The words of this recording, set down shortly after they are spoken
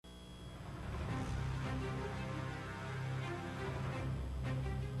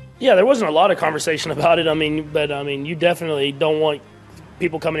Yeah, there wasn't a lot of conversation about it. But you definitely don't want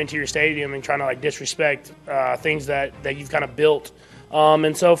people coming into your stadium and trying to like disrespect things that you've kind of built.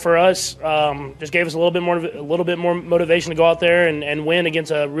 And so for us, just gave us a little bit more motivation to go out there and win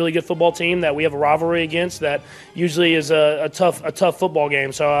against a really good football team that we have a rivalry against. That usually is a tough football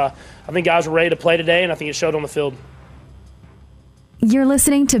game. So I think guys were ready to play today, and I think it showed on the field. You're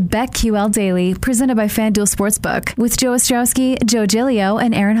listening to BetQL Daily, presented by FanDuel Sportsbook, with Joe Ostrowski, Joe Giglio,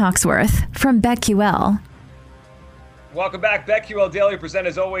 and Aaron Hawksworth from BetQL. Welcome back. BetQL Daily, presented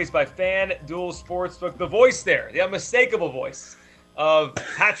as always by FanDuel Sportsbook. The voice there, the unmistakable voice of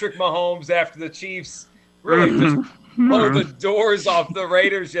Patrick Mahomes after the Chiefs really just blow the doors off the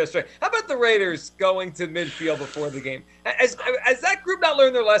Raiders yesterday. How about the Raiders going to midfield before the game? Has that group not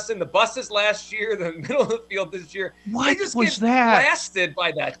learned their lesson? The buses last year, the middle of the field this year. What they just was get that? blasted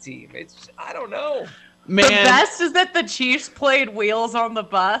by that team. I don't know. Man. The best is that the Chiefs played Wheels on the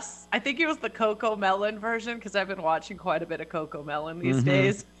Bus. I think it was the Coco Melon version because I've been watching quite a bit of Coco Melon these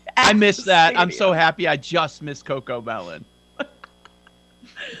days. I missed that. I'm so happy I just missed Coco Melon.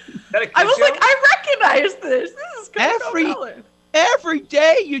 I was like, I recognize this. This is Coco Melon. Every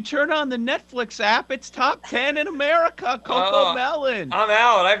day you turn on the Netflix app, it's top 10 in America. Coco Melon. I'm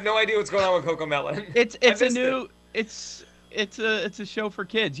out. I have no idea what's going on with Coco Melon. It's a show for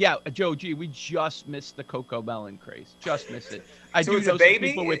kids. Yeah, Joe G, we just missed the Coco Melon craze. Just missed it. So it's a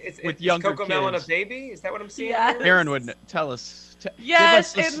baby? With younger Coco kids. Melon a baby? Is that what I'm seeing? Yeah. Aaron would tell us.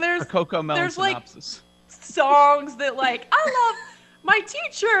 Yes, give us and there's a Coco Melon like synopsis. songs that like I love my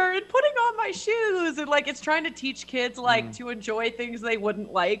teacher and putting on my shoes, and like it's trying to teach kids like to enjoy things they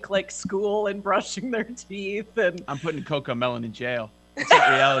wouldn't like school and brushing their teeth. And I'm putting Coco Melon in jail. That's not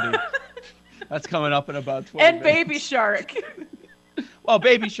reality. That's coming up in about 20 and minutes. Baby Shark. Well,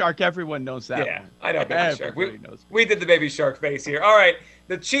 Baby Shark, everyone knows that. Yeah, one. I know Baby Shark. Knows. We did the Baby Shark face here. All right,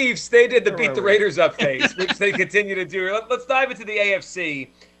 the Chiefs, they did the beat the Raiders up face, which they continue to do. Let's dive into the AFC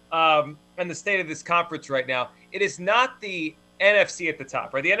and the state of this conference right now. It is not the NFC at the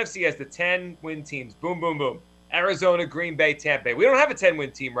top, right? The NFC has the 10-win teams. Boom, boom, boom. Arizona, Green Bay, Tampa Bay. We don't have a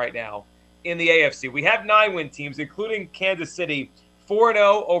 10-win team right now in the AFC. We have 9-win teams, including Kansas City,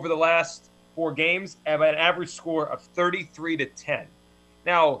 4-0 over the last 4 games at an average score of 33-10.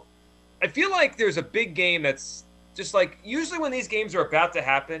 Now, I feel like there's a big game that's just like usually when these games are about to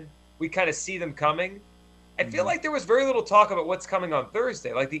happen, we kind of see them coming. I feel like there was very little talk about what's coming on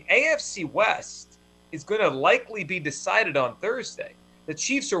Thursday. Like the AFC West is going to likely be decided on Thursday. The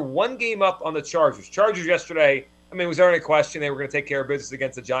Chiefs are 1 game up on the Chargers. Chargers yesterday, was there any question they were going to take care of business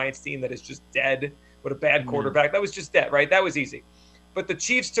against the Giants team that is just dead with a bad quarterback? That was just dead, right? That was easy. But the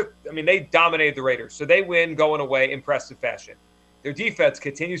Chiefs they dominated the Raiders. So they win going away, impressive fashion. Their defense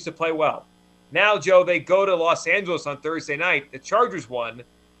continues to play well. Now, Joe, they go to Los Angeles on Thursday night. The Chargers won.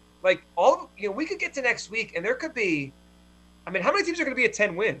 Like, we could get to next week, and there could be how many teams are going to be at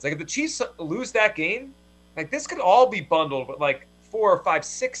 10 wins? Like, if the Chiefs lose that game, like, this could all be bundled with, like, 4 or 5,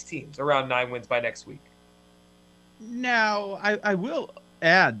 6 teams around 9 wins by next week. Now, I will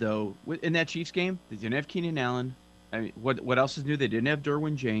add, though, in that Chiefs game, they didn't have Keenan Allen. What else is new? They didn't have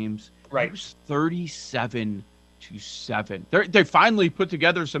Derwin James. Right. It was 37-7. They finally put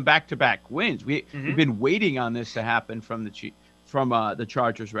together some back-to-back wins. We've been waiting on this to happen from the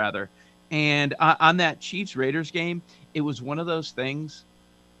Chargers, rather. And on that Chiefs-Raiders game, it was one of those things,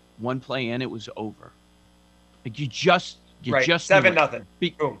 one play in, it was over. Like you just 7-0.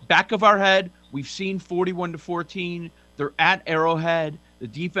 Boom. Back of our head, we've seen 41-14. They're at Arrowhead. The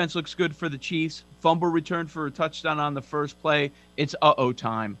defense looks good for the Chiefs. Fumble return for a touchdown on the first play. It's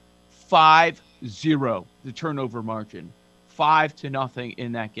time. 5-0, the turnover margin. 5-0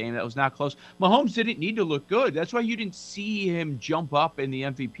 in that game. That was not close. Mahomes didn't need to look good. That's why you didn't see him jump up in the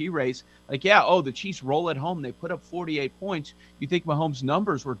MVP race. Like, the Chiefs roll at home. They put up 48 points. You think Mahomes'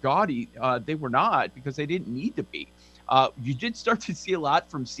 numbers were gaudy. They were not because they didn't need to be. You did start to see a lot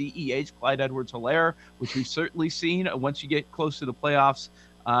from CEH, Clyde Edwards-Helaire, which we've certainly seen once you get close to the playoffs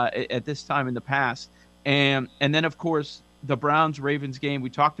at this time in the past. And then, of course, the Browns-Ravens game. We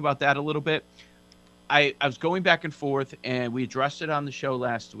talked about that a little bit. I was going back and forth, and we addressed it on the show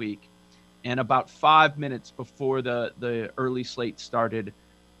last week. And about 5 minutes before the early slate started,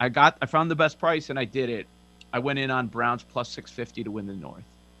 I found the best price, and I did it. I went in on Browns plus 650 to win the North.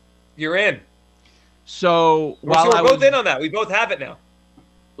 You're in. So we're both in on that. We both have it now.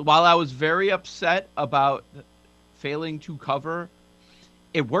 While I was very upset about failing to cover,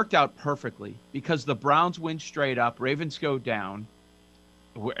 it worked out perfectly because the Browns win straight up, Ravens go down,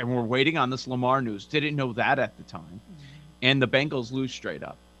 and we're waiting on this Lamar news. Didn't know that at the time. And the Bengals lose straight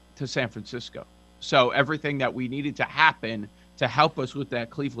up to San Francisco. So everything that we needed to happen to help us with that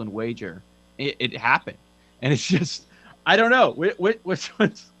Cleveland wager. It happened. And it's just, I don't know. Which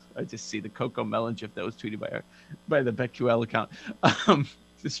ones? I just see the Coco Melon GIF that was tweeted by the BetQL account.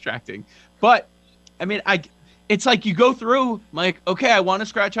 Distracting. But, I mean, it's like you go through, like, okay, I want to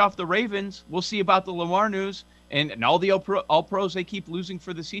scratch off the Ravens. We'll see about the Lamar news. And all the all-pros they keep losing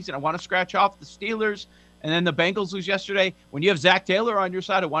for the season. I want to scratch off the Steelers. And then the Bengals lose yesterday. When you have Zach Taylor on your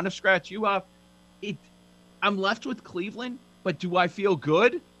side, I want to scratch you off. I'm left with Cleveland, but do I feel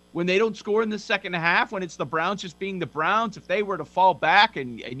good when they don't score in the second half, when it's the Browns just being the Browns? If they were to fall back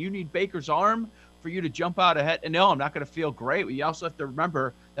and you need Baker's arm for you to jump out ahead, and no, I'm not going to feel great. You also have to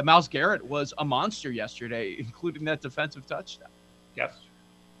remember that Myles Garrett was a monster yesterday, including that defensive touchdown. Yes.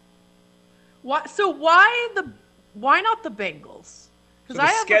 So why not the Bengals? Because I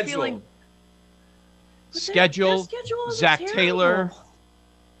have a feeling schedule Zach Taylor.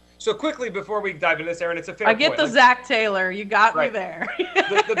 So quickly before we dive into this, Aaron, it's a fair point. I get the Zach Taylor. You got me there.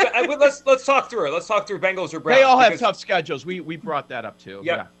 Let's talk through it. Let's talk through Bengals or Browns. They all have tough schedules. We brought that up too.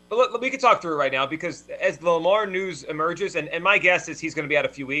 Yeah. But we can talk through it right now because as the Lamar news emerges, and my guess is he's going to be out a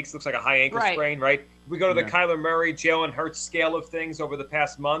few weeks. Looks like a high ankle sprain, right? We go to the Kyler Murray, Jalen Hurts scale of things over the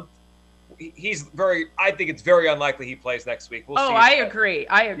past month. I think it's very unlikely he plays next week. We'll see. I agree.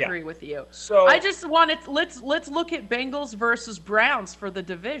 I agree with you. So I just wanted let's look at Bengals versus Browns for the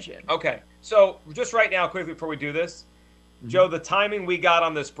division. Okay. So just right now, quickly before we do this, Joe, the timing we got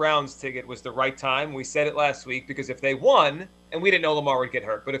on this Browns ticket was the right time. We said it last week because if they won, and we didn't know Lamar would get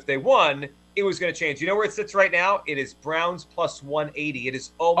hurt, but if they won, it was going to change. You know where it sits right now? It is Browns plus 180. It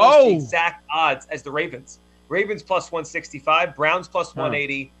is almost the exact odds as the Ravens. Ravens plus 165, Browns plus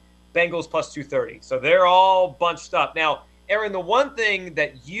 180. Bengals plus 230. So they're all bunched up. Now, Aaron, the one thing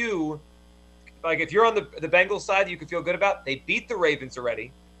that if you're on the Bengals side, you can feel good about, they beat the Ravens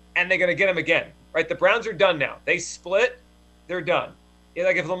already, and they're going to get them again, right? The Browns are done now. They split. They're done.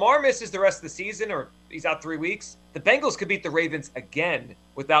 Like if Lamar misses the rest of the season or he's out 3 weeks, the Bengals could beat the Ravens again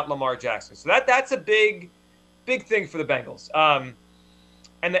without Lamar Jackson. So that's a big thing for the Bengals.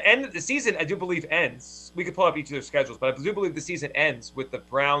 And the end of the season, I do believe, ends. We could pull up each of their schedules, but I do believe the season ends with the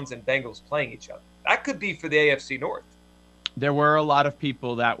Browns and Bengals playing each other. That could be for the AFC North. There were a lot of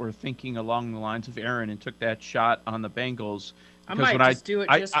people that were thinking along the lines of Aaron and took that shot on the Bengals. I might just do it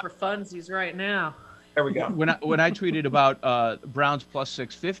for funsies right now. There we go. When I tweeted about Browns plus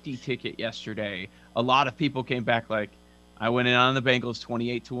 650 ticket yesterday, a lot of people came back like, I went in on the Bengals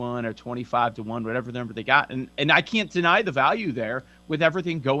 28-1 or 25-1, whatever number they got. And I can't deny the value there with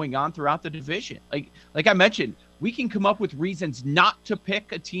everything going on throughout the division. Like I mentioned, we can come up with reasons not to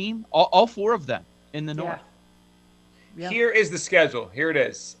pick a team, all four of them in the North. Yeah. Here is the schedule. Here it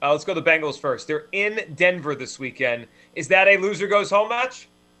is. Let's go to the Bengals first. They're in Denver this weekend. Is that a loser goes home match?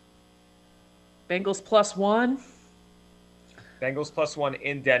 Bengals plus 1. Bengals plus 1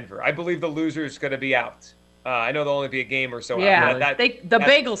 in Denver. I believe the loser is going to be out. I know there'll only be a game or so. Yeah, the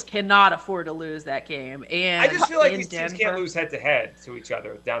Bengals cannot afford to lose that game. And I just feel like these teams can't lose head-to-head to each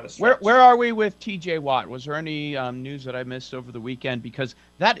other down the stretch. Where are we with T.J. Watt? Was there any news that I missed over the weekend? Because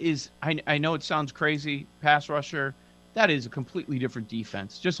that is, I know it sounds crazy, pass rusher. That is a completely different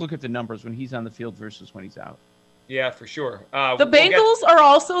defense. Just look at the numbers when he's on the field versus when he's out. Yeah, for sure. The Bengals are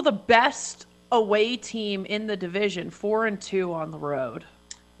also the best away team in the division, 4-2 on the road.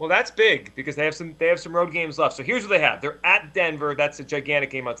 Well, that's big because they have some road games left. So here's what they have. They're at Denver. That's a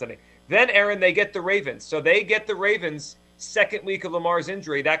gigantic game on Sunday. Then, Aaron, they get the Ravens. So they get the Ravens second week of Lamar's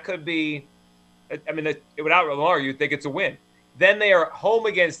injury. That could be without Lamar, you'd think it's a win. Then they are home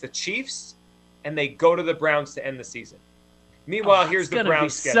against the Chiefs, and they go to the Browns to end the season. Meanwhile, here's the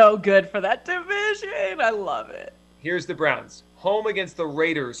Browns schedule. So good for that division. I love it. Here's the Browns. Home against the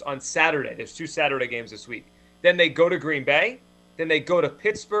Raiders on Saturday. There's 2 Saturday games this week. Then they go to Green Bay. Then they go to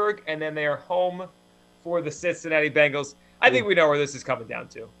Pittsburgh, and then they are home for the Cincinnati Bengals. I think we know where this is coming down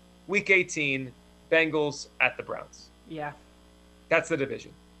to. Week 18, Bengals at the Browns. Yeah. That's the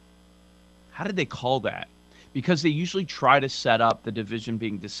division. How did they call that? Because they usually try to set up the division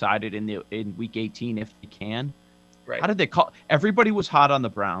being decided in Week 18 if they can. Right. How did they call? Everybody was hot on the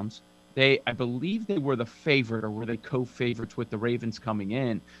Browns. I believe they were the favorite, or were they co-favorites with the Ravens coming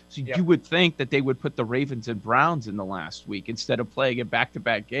in? So you would think that they would put the Ravens and Browns in the last week instead of playing in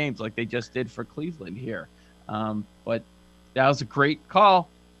back-to-back games like they just did for Cleveland here. But that was a great call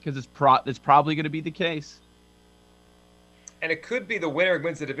because it's probably going to be the case. And it could be the winner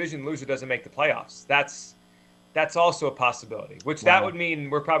wins the division, loser doesn't make the playoffs. That's also a possibility, which that would mean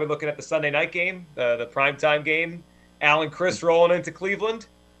we're probably looking at the Sunday night game, the primetime game. Al and Chris rolling into Cleveland.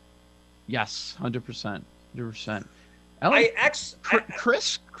 Yes, 100%. 100%.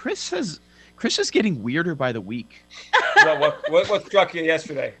 Chris Chris is getting weirder by the week. What struck you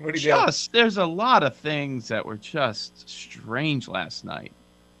yesterday? What did you do? There's a lot of things that were just strange last night.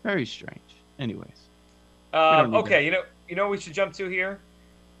 Very strange. Anyways. Okay, you know what we should jump to here?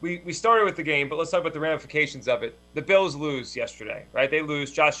 We started with the game, but let's talk about the ramifications of it. The Bills lose yesterday, right? They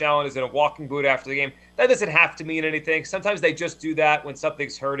lose. Josh Allen is in a walking boot after the game. That doesn't have to mean anything. Sometimes they just do that when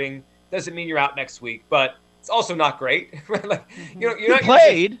something's hurting. Doesn't mean you're out next week, but it's also not great. Like, you're not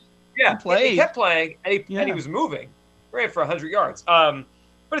played. Yeah, he kept playing, and he was moving. Ran for 100 yards. But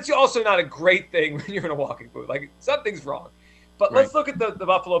it's also not a great thing when you're in a walking boot. Like, something's wrong. But let's look at the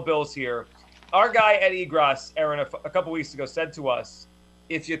Buffalo Bills here. Our guy, Ed Egros, Aaron, a couple weeks ago said to us,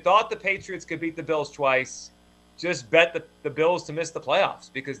 if you thought the Patriots could beat the Bills twice, just bet the Bills to miss the playoffs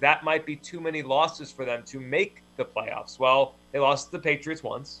because that might be too many losses for them to make the playoffs. Well, they lost to the Patriots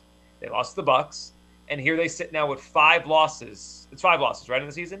once. They lost to the Bucs. And here they sit now with 5 losses. It's 5 losses, right, in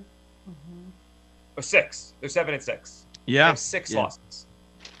the season? Mm-hmm. Or 6. They're 7-6. Yeah. They have 6 losses.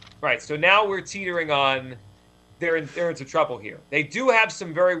 Right, so now we're teetering on they're into trouble here. They do have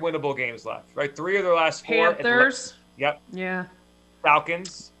some very winnable games left, right? 3 of their last 4. Panthers. Yep. Yeah.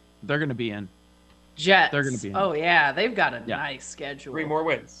 Falcons. They're going to be in. Jets. They're going to be in. Oh, yeah. They've got a nice schedule. 3 more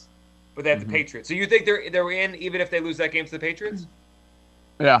wins. But they have the Patriots. So you think they're in even if they lose that game to the Patriots?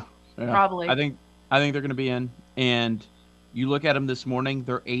 Yeah. Probably. I think they're going to be in. And you look at them this morning,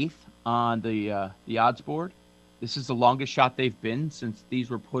 they're 8th on the odds board. This is the longest shot they've been since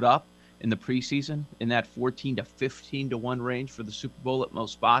these were put up in the preseason in that 14 to 15 to 1 range for the Super Bowl at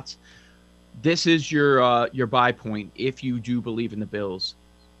most spots. This is your buy point if you do believe in the Bills.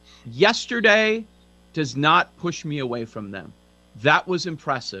 Yesterday does not push me away from them. That was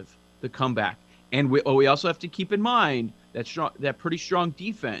impressive, the comeback. And we also have to keep in mind that pretty strong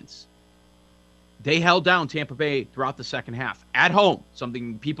defense. They held down Tampa Bay throughout the second half at home,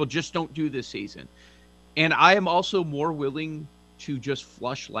 something people just don't do this season. And I am also more willing to just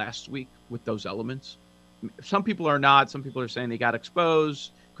flush last week with those elements. Some people are not. Some people are saying they got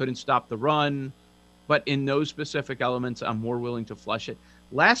exposed, couldn't stop the run. But in those specific elements, I'm more willing to flush it.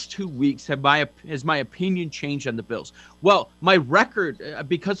 Last 2 weeks has my opinion changed on the Bills. Well, my record,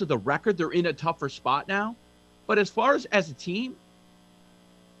 because of the record, they're in a tougher spot now. But as far as a team,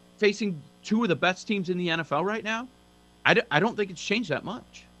 facing 2 of the best teams in the NFL right now, I don't think it's changed that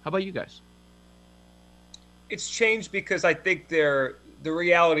much. How about you guys? It's changed because I think the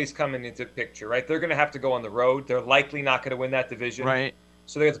reality's coming into the picture, right? They're going to have to go on the road. They're likely not going to win that division. Right.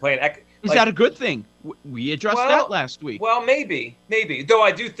 So they have to play Is that a good thing? We addressed that last week. Well, maybe. Though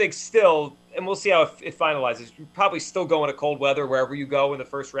I do think still, and we'll see how it finalizes, you're probably still going to cold weather wherever you go in the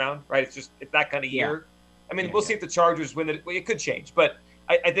first round, right? It's that kind of year. I mean, we'll see if the Chargers win it. Well, it could change. But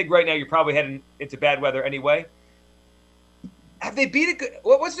I think right now you're probably heading into bad weather anyway. Have they beat a good –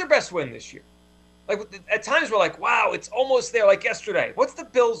 what's their best win this year? Like, at times we're like, wow, it's almost there, like yesterday. What's the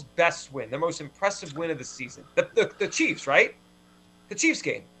Bills' best win, their most impressive win of the season? The Chiefs, right? The Chiefs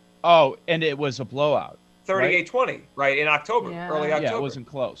game. Oh, and it was a blowout. 38-20, right, in October, early October. Yeah, it wasn't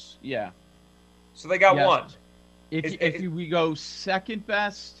close. Yeah. So they got one. If we go second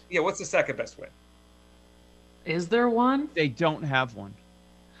best. Yeah, what's the second best win? Is there one? They don't have one.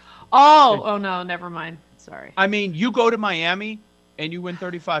 Oh no, never mind. Sorry. I mean, you go to Miami and you win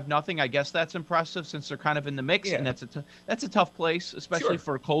 35-0. I guess that's impressive since they're kind of in the mix, and that's a tough place, especially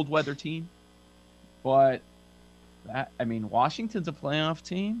for a cold weather team. But Washington's a playoff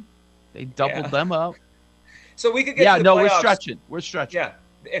team. They doubled them up. So we could get to the playoffs. We're stretching. Yeah.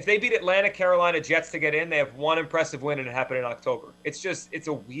 If they beat Atlanta, Carolina, Jets to get in, they have one impressive win, and it happened in October. It's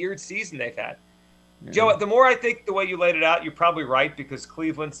a weird season they've had. Yeah. Joe, the more I think the way you laid it out, you're probably right because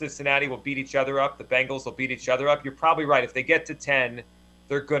Cleveland, Cincinnati will beat each other up. The Bengals will beat each other up. You're probably right. If they get to 10,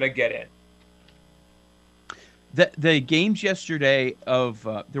 they're going to get in. The games yesterday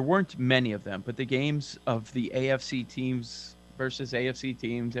there weren't many of them, but the games of the AFC teams versus AFC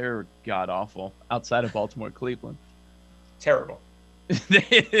teams, they were god-awful outside of Baltimore, Cleveland. Terrible.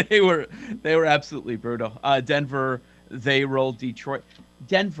 they were absolutely brutal. Denver, they rolled Detroit.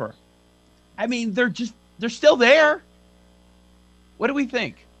 Denver. I mean, they're still there. What do we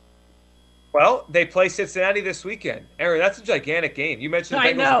think? Well, they play Cincinnati this weekend. Aaron, that's a gigantic game. You mentioned the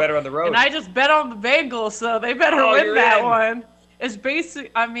Bengals are better on the road. And I just bet on the Bengals, so they better win that one. It's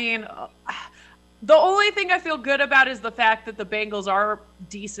basic. I mean, the only thing I feel good about is the fact that the Bengals are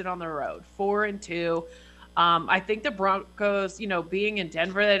decent on the road, 4-2. I think the Broncos, being in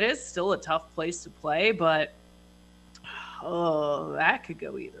Denver, that is still a tough place to play, but that could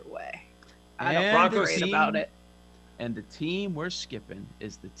go either way. I don't feel great about it. And the team we're skipping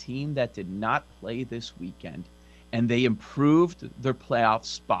is the team that did not play this weekend, and they improved their playoff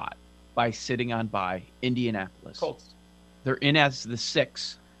spot. by sitting on bye, Indianapolis. Colts. They're in as the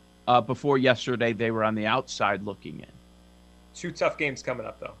 6. Before yesterday, they were on the outside looking in. 2 tough games coming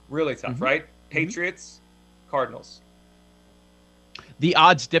up, though. Really tough, right? Patriots, Cardinals. The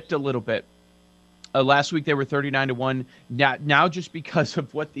odds dipped a little bit. Last week, they were 39-1. Now, just because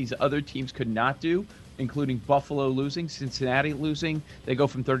of what these other teams could not do, including Buffalo losing, Cincinnati losing, they go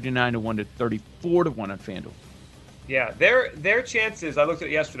from 39-1 to 34-1 on FanDuel. Yeah, their chances, I looked at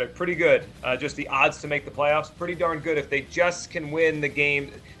it yesterday, pretty good. Just the odds to make the playoffs, pretty darn good if they just can win the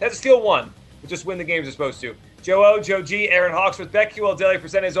game. They have to steal one, but just win the games they're supposed to. Joe O, Joe G, Aaron Hawksworth, BetQL Daily,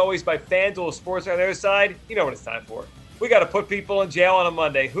 presented as always by FanDuel Sports. On the other side, you know what it's time for. We got to put people in jail on a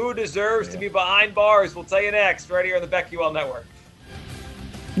Monday. Who deserves to be behind bars? We'll tell you next, right here on the BetQL Network.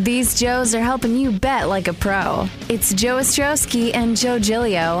 These Joes are helping you bet like a pro. It's Joe Ostrowski and Joe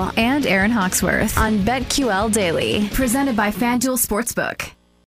Giglio and Aaron Hawksworth on BetQL Daily, presented by FanDuel Sportsbook.